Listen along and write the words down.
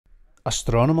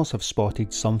Astronomers have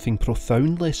spotted something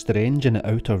profoundly strange in the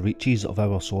outer reaches of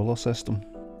our solar system.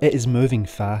 It is moving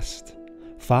fast,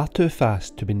 far too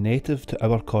fast to be native to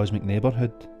our cosmic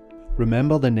neighbourhood.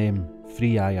 Remember the name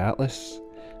 3I Atlas?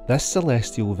 This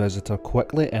celestial visitor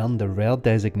quickly earned the rare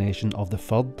designation of the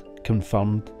third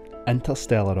confirmed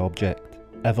interstellar object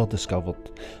ever discovered,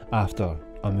 after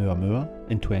Oumuamua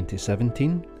in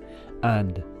 2017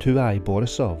 and 2I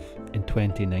Borisov in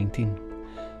 2019.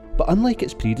 But unlike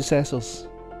its predecessors,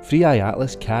 3I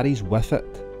Atlas carries with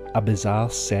it a bizarre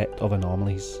set of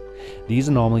anomalies. These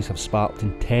anomalies have sparked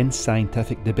intense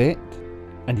scientific debate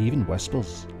and even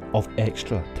whispers of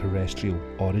extraterrestrial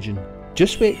origin.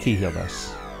 Just wait to hear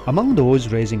this. Among those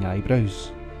raising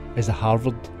eyebrows is the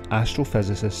Harvard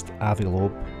astrophysicist Avi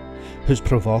Loeb, whose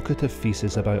provocative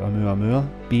thesis about Oumuamua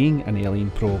being an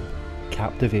alien probe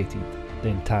captivated the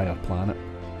entire planet.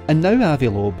 And now Avi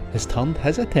Loeb has turned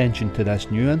his attention to this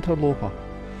new interloper.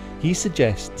 He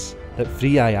suggests that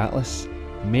 3I Atlas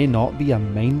may not be a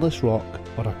mindless rock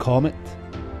or a comet,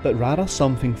 but rather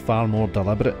something far more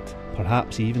deliberate,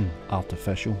 perhaps even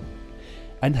artificial.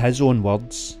 In his own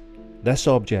words, this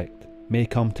object may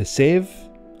come to save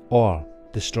or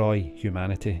destroy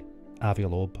humanity. Avi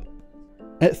Loeb.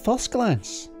 At first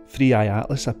glance, 3I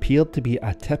Atlas appeared to be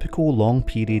a typical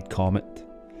long-period comet,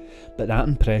 but that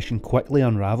impression quickly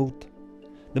unravelled.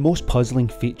 The most puzzling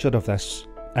feature of this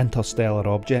interstellar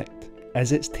object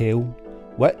is its tail,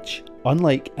 which,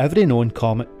 unlike every known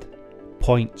comet,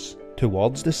 points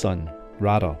towards the sun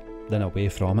rather than away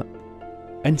from it.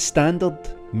 In standard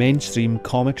mainstream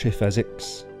cometary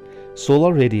physics,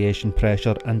 solar radiation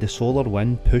pressure and the solar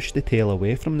wind push the tail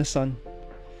away from the sun.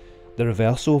 The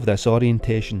reversal of this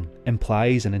orientation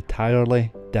implies an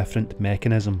entirely different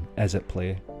mechanism is at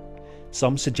play.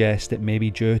 Some suggest it may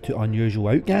be due to unusual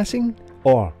outgassing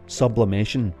or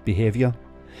sublimation behaviour,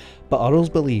 but others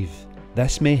believe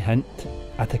this may hint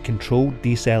at a controlled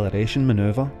deceleration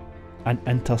manoeuvre, an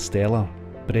interstellar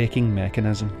braking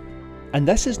mechanism. And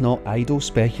this is not idle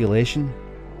speculation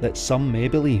that some may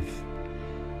believe.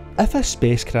 If a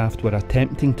spacecraft were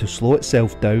attempting to slow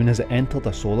itself down as it entered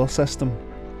a solar system,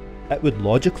 it would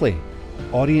logically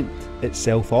orient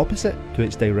itself opposite to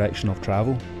its direction of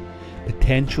travel,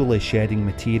 potentially shedding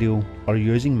material or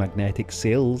using magnetic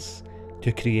sails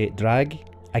to create drag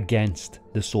against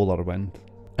the solar wind.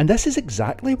 And this is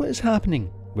exactly what is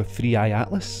happening with 3I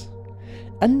Atlas.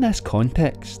 In this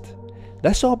context,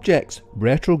 this object's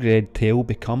retrograde tail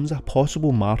becomes a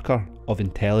possible marker of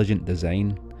intelligent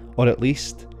design, or at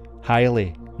least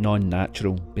highly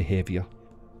non-natural behaviour.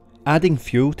 Adding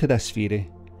fuel to this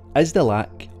theory is the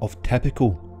lack of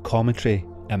typical cometary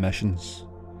emissions.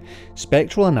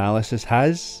 Spectral analysis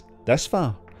has, thus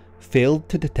far, failed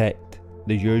to detect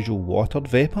the usual water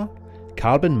vapour,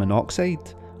 carbon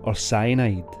monoxide or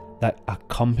cyanide that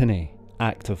accompany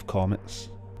active comets.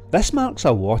 This marks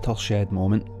a watershed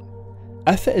moment.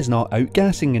 If it is not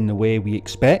outgassing in the way we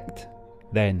expect,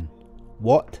 then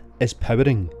what is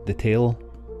powering the tail?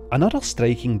 Another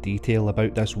striking detail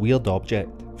about this weird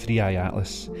object, 3I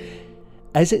Atlas,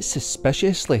 is its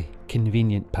suspiciously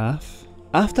convenient path.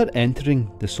 After entering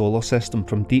the solar system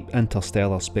from deep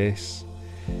interstellar space,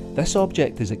 this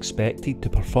object is expected to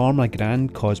perform a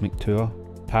grand cosmic tour,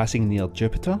 passing near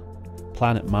Jupiter,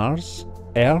 planet Mars,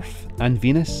 Earth and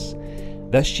Venus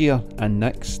this year and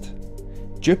next.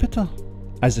 Jupiter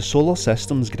is the solar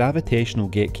system's gravitational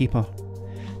gatekeeper.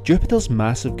 Jupiter's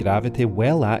massive gravity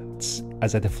well acts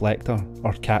as a deflector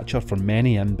or catcher for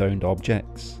many inbound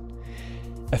objects.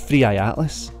 If 3I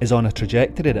Atlas is on a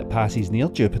trajectory that passes near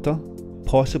Jupiter,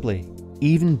 possibly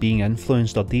even being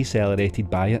influenced or decelerated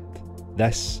by it,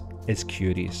 this is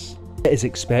curious. It is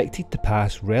expected to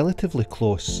pass relatively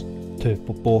close to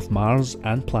both Mars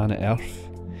and planet Earth.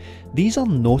 These are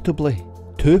notably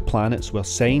two planets where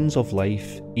signs of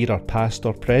life, either past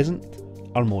or present,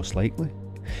 are most likely.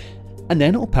 And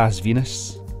then it will pass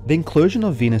Venus. The inclusion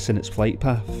of Venus in its flight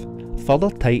path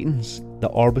further tightens the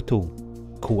orbital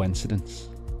coincidence.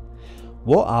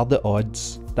 What are the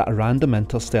odds that a random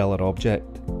interstellar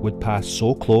object would pass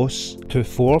so close to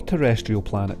 4 terrestrial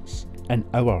planets in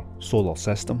our solar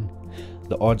system?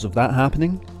 The odds of that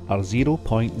happening are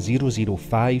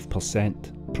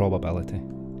 0.005% probability.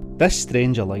 This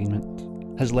strange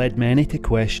alignment has led many to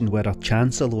question whether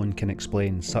chance alone can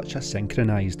explain such a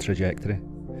synchronised trajectory.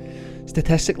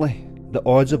 Statistically, the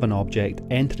odds of an object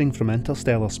entering from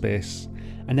interstellar space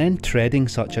and then treading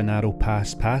such a narrow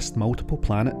path past multiple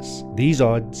planets, these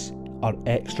odds are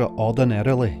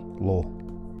extraordinarily low.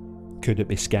 Could it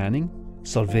be scanning,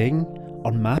 surveying,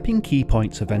 or mapping key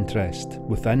points of interest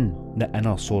within the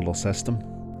inner solar system?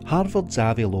 Harvard's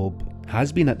Avi Loeb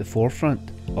has been at the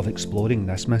forefront of exploring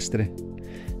this mystery.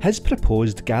 His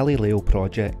proposed Galileo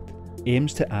project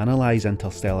aims to analyse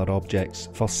interstellar objects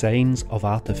for signs of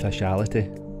artificiality,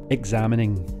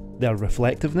 examining their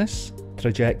reflectiveness,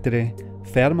 trajectory,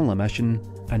 thermal emission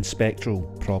and spectral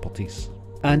properties.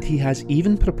 And he has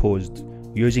even proposed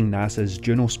using NASA's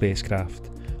Juno spacecraft,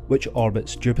 which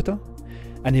orbits Jupiter,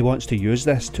 and he wants to use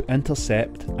this to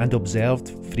intercept and observe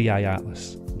 3i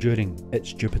Atlas during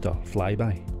its Jupiter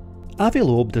flyby. Avi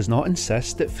Loeb does not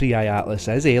insist that 3i Atlas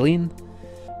is alien,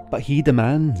 but he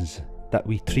demands that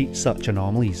we treat such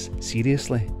anomalies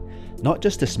seriously, not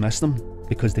just dismiss them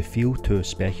because they feel too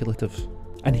speculative.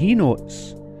 And he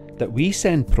notes that we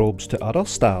send probes to other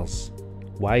stars.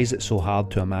 Why is it so hard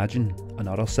to imagine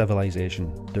another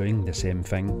civilization doing the same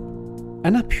thing?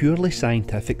 In a purely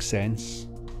scientific sense,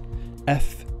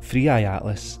 if 3i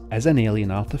Atlas is an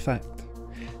alien artifact,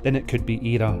 then it could be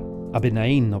either a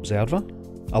benign observer,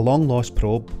 a long-lost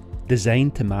probe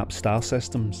designed to map star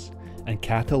systems and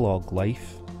catalogue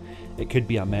life. It could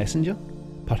be a messenger,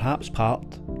 perhaps part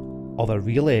of a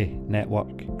relay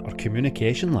network or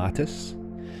communication lattice,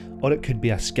 or it could be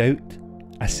a scout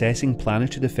assessing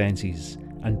planetary defences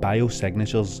and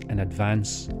biosignatures in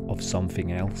advance of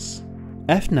something else.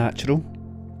 If natural,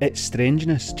 its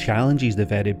strangeness challenges the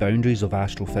very boundaries of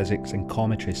astrophysics and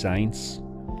cometary science.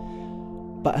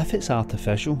 But if it's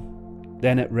artificial,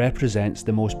 then it represents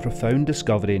the most profound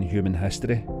discovery in human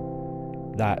history,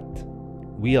 that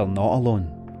we are not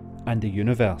alone, and the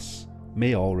universe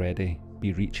may already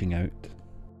be reaching out.